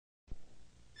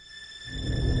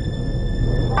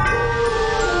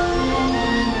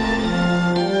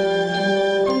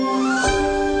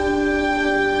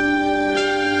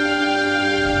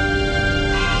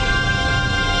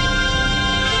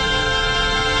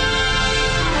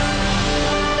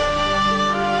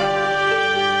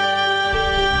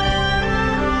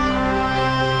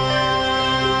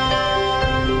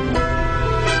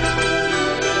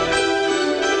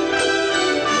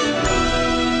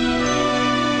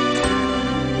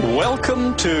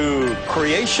Welcome to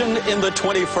Creation in the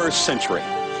 21st Century.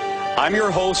 I'm your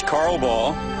host, Carl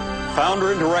Baugh, founder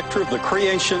and director of the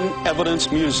Creation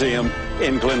Evidence Museum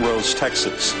in Glen Rose,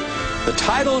 Texas. The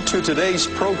title to today's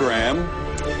program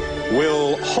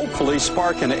will hopefully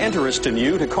spark an interest in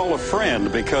you to call a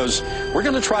friend, because we're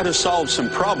going to try to solve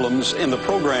some problems in the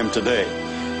program today.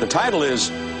 The title is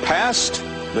Past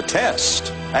the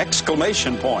Test!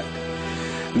 Exclamation point.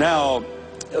 Now,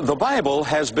 the Bible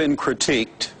has been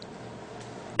critiqued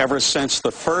ever since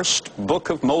the first book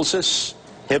of Moses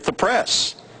hit the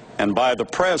press. And by the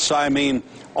press, I mean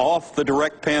off the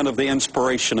direct pen of the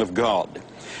inspiration of God.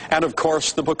 And of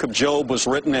course, the book of Job was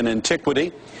written in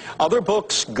antiquity. Other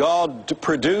books God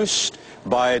produced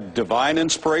by divine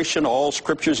inspiration, all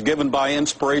scriptures given by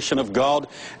inspiration of God,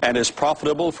 and is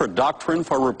profitable for doctrine,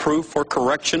 for reproof, for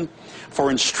correction,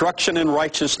 for instruction in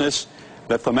righteousness,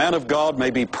 that the man of God may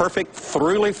be perfect,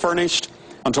 thoroughly furnished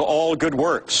unto all good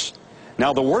works.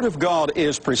 Now, the Word of God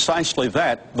is precisely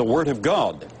that, the Word of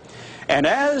God. And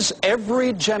as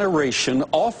every generation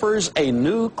offers a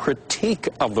new critique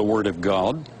of the Word of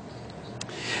God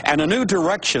and a new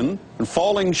direction, and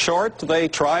falling short, they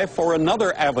try for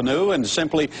another avenue and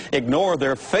simply ignore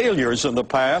their failures in the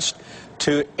past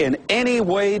to in any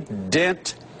way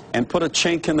dent and put a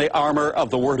chink in the armor of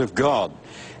the Word of God.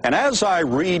 And as I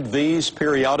read these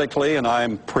periodically, and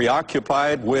I'm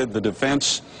preoccupied with the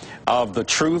defense of the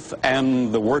truth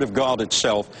and the Word of God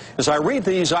itself, as I read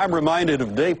these, I'm reminded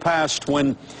of day past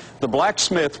when the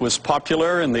blacksmith was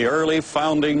popular in the early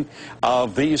founding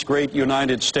of these great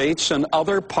United States and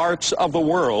other parts of the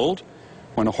world,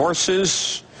 when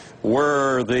horses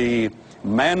were the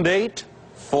mandate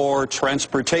for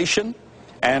transportation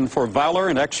and for valor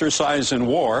and exercise in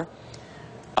war.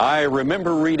 I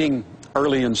remember reading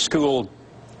early in school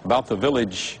about the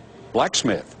village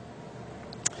blacksmith.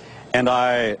 And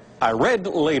I read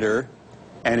later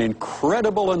an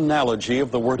incredible analogy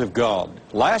of the Word of God.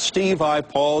 Last eve I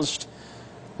paused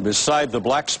beside the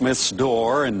blacksmith's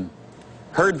door and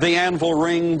heard the anvil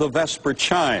ring the vesper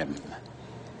chime.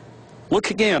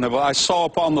 Look again, I saw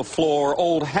upon the floor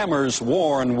old hammers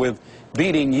worn with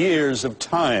beating years of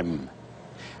time.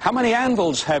 How many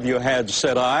anvils have you had,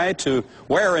 said I, to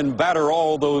wear and batter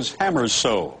all those hammers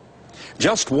so?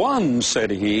 Just one, said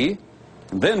he.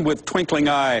 And then with twinkling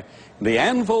eye, the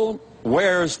anvil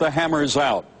wears the hammers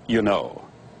out, you know.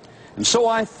 And so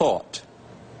I thought,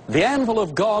 the anvil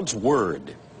of God's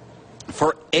Word,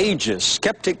 for ages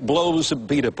skeptic blows have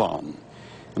beat upon.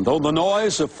 And though the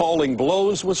noise of falling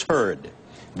blows was heard,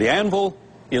 the anvil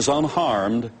is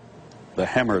unharmed, the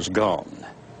hammer's gone.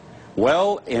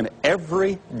 Well, in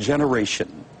every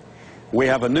generation, we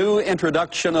have a new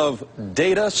introduction of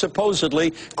data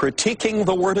supposedly critiquing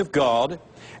the Word of God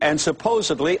and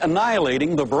supposedly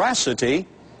annihilating the veracity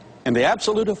and the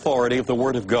absolute authority of the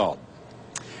Word of God.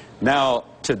 Now,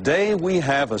 today we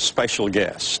have a special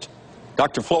guest.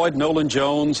 Dr. Floyd Nolan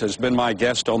Jones has been my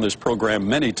guest on this program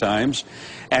many times,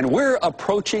 and we're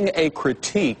approaching a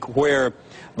critique where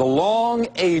the long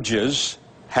ages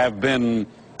have been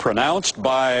pronounced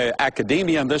by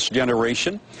academia in this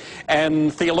generation,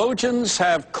 and theologians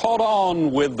have caught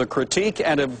on with the critique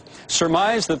and have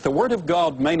surmised that the Word of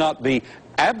God may not be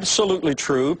absolutely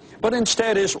true, but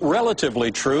instead is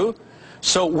relatively true.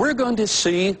 So we're going to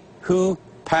see who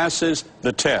passes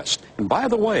the test. And by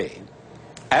the way,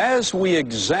 as we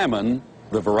examine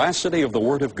the veracity of the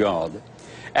Word of God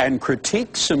and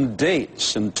critique some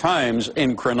dates and times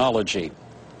in chronology,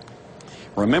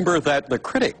 remember that the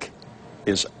critic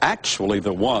is actually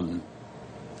the one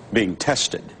being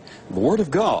tested. The Word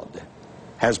of God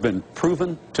has been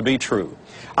proven to be true.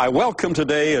 I welcome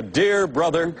today a dear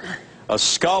brother, a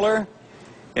scholar.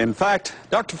 In fact,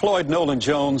 Dr. Floyd Nolan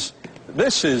Jones,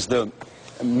 this is the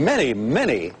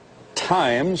many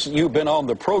times you've been on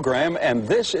the program, and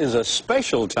this is a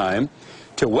special time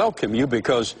to welcome you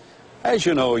because, as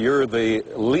you know, you're the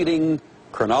leading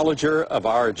chronologer of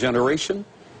our generation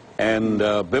and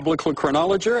biblical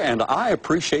chronologer, and I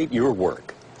appreciate your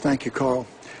work. Thank you, Carl.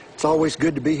 It's always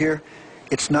good to be here.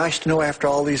 It's nice to know after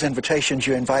all these invitations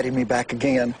you invited me back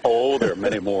again. Oh, there are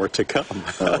many more to come.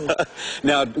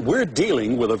 Now, we're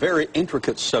dealing with a very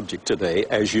intricate subject today,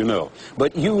 as you know.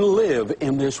 But you live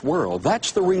in this world.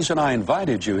 That's the reason I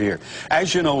invited you here.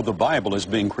 As you know, the Bible is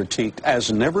being critiqued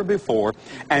as never before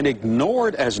and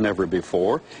ignored as never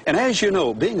before. And as you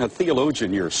know, being a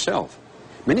theologian yourself,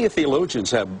 many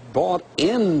theologians have bought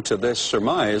into this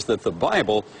surmise that the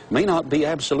Bible may not be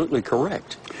absolutely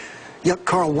correct. Yeah,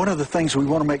 Carl, one of the things we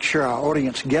want to make sure our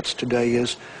audience gets today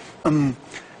is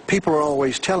people are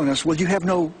always telling us, well, you have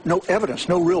no evidence,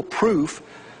 no real proof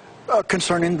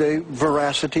concerning the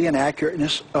veracity and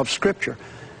accurateness of Scripture.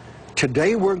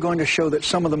 Today we're going to show that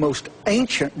some of the most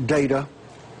ancient data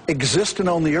existing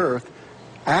on the earth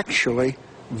actually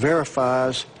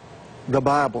verifies the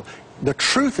Bible. The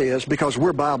truth is, because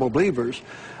we're Bible believers,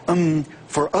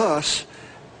 for us,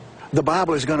 the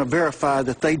Bible is going to verify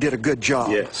that they did a good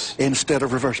job instead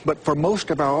of reverse. But for most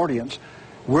of our audience,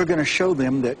 we're going to show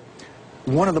them that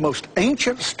one of the most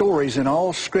ancient stories in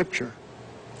all Scripture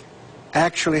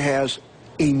actually has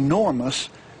enormous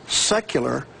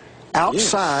secular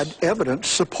outside evidence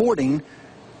supporting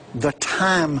the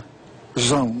time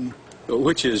zone.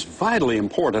 Which is vitally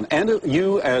important. And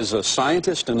you as a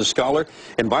scientist and a scholar,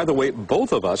 and by the way,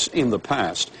 both of us in the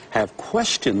past have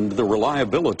questioned the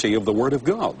reliability of the Word of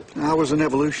God. I was an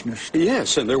evolutionist.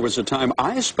 Yes, and there was a time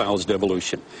I espoused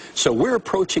evolution. So we're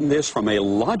approaching this from a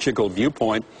logical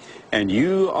viewpoint, and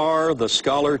you are the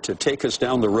scholar to take us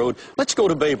down the road. Let's go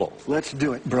to Babel. Let's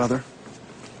do it, brother.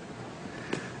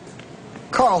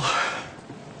 Carl,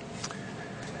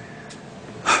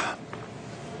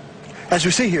 as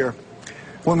we see here,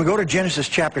 when we go to Genesis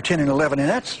chapter 10 and 11, and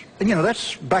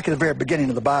that's back at the very beginning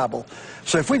of the Bible.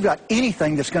 So if we've got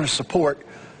anything that's going to support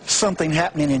something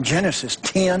happening in Genesis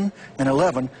 10 and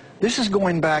 11, this is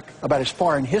going back about as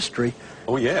far in history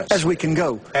as we can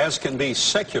go. As can be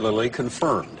secularly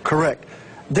confirmed. Correct.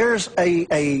 There's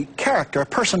a character, a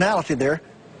personality there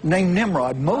named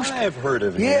Nimrod. I've heard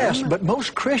of him. Yes, but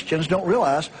most Christians don't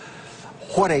realize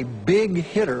what a big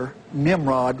hitter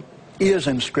Nimrod is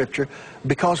in Scripture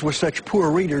because we're such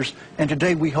poor readers, and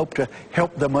today we hope to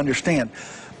help them understand.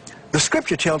 The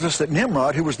Scripture tells us that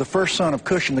Nimrod, who was the first son of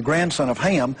Cush and the grandson of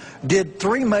Ham, did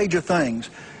three major things.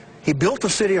 He built the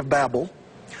city of Babel.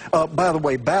 By the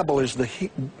way, Babel is the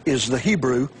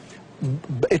Hebrew.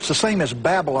 It's the same as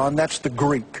Babylon. That's the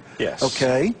Greek. Yes.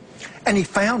 Okay? And he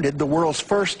founded the world's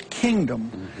first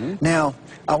kingdom. Now,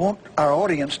 I want our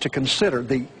audience to consider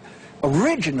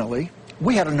originally,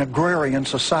 we had an agrarian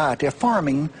society, a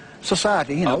farming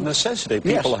society, you know. Of necessity,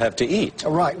 people have to eat.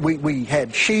 Right. We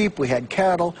had sheep, we had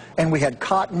cattle, and we had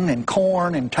cotton and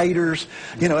corn and taters,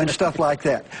 and stuff like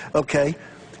that. Okay?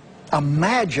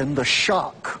 Imagine the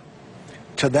shock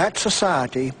to that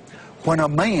society when a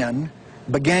man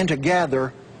began to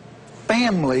gather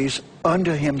families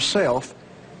unto himself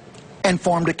and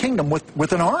formed a kingdom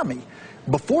with an army.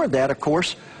 Before that, of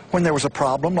course, when there was a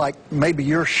problem, like maybe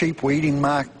your sheep were eating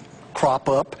my crop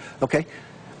up, okay,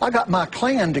 I got my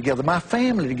clan together, my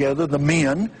family together, the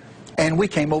men, and we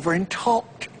came over and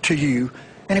talked to you.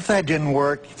 And if that didn't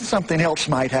work, something else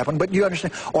might happen, but you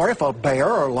understand. Or if a bear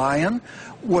or a lion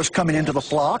was coming into the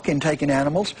flock and taking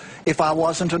animals, if I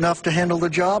wasn't enough to handle the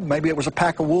job, maybe it was a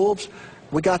pack of wolves,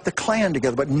 we got the clan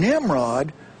together. But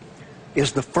Nimrod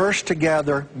is the first to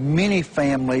gather many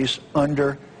families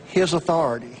under his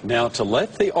authority. Now, to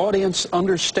let the audience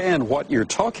understand what you're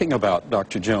talking about,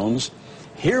 Dr. Jones,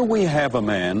 here we have a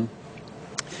man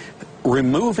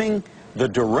removing the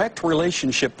direct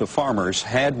relationship the farmers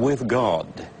had with God.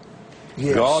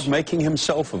 Yes. God making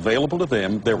himself available to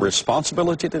them, their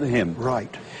responsibility to him.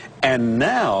 Right. And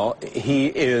now he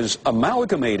is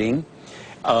amalgamating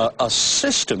a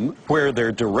system where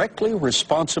they're directly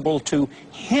responsible to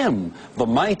him, the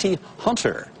mighty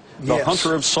hunter. The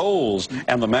hunter of souls,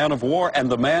 and the man of war, and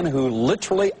the man who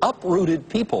literally uprooted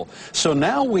people. So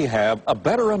now we have a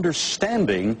better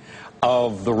understanding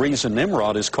of the reason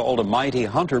Nimrod is called a mighty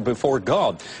hunter before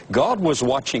God. God was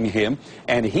watching him,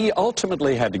 and he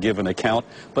ultimately had to give an account,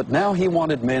 but now he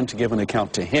wanted men to give an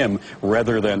account to him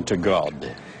rather than to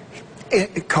God.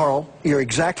 Carl, you're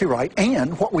exactly right.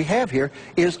 And what we have here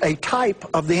is a type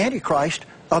of the Antichrist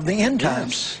of the end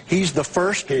times. He's the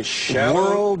first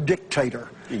world dictator.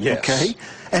 Yes. Okay?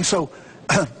 And so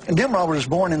Nimrod was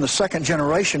born in the second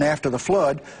generation after the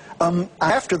flood,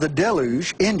 after the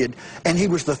deluge ended, and he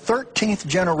was the 13th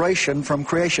generation from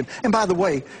creation. And by the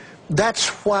way, that's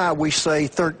why we say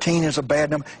 13 is a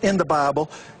bad number in the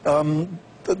Bible.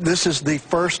 This is the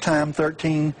first time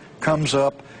 13 comes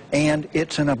up, and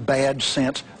it's in a bad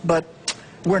sense. But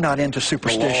we're not into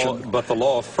superstition. But the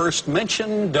law of first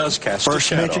mention does cast a shadow.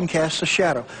 First mention casts a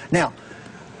shadow. Now,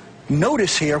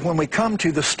 notice here when we come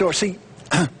to the story, see,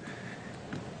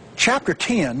 chapter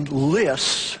 10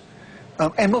 lists,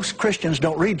 and most Christians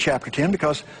don't read chapter 10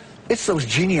 because it's those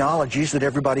genealogies that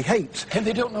everybody hates. And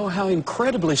they don't know how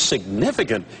incredibly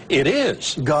significant it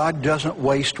is. God doesn't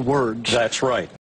waste words. That's right.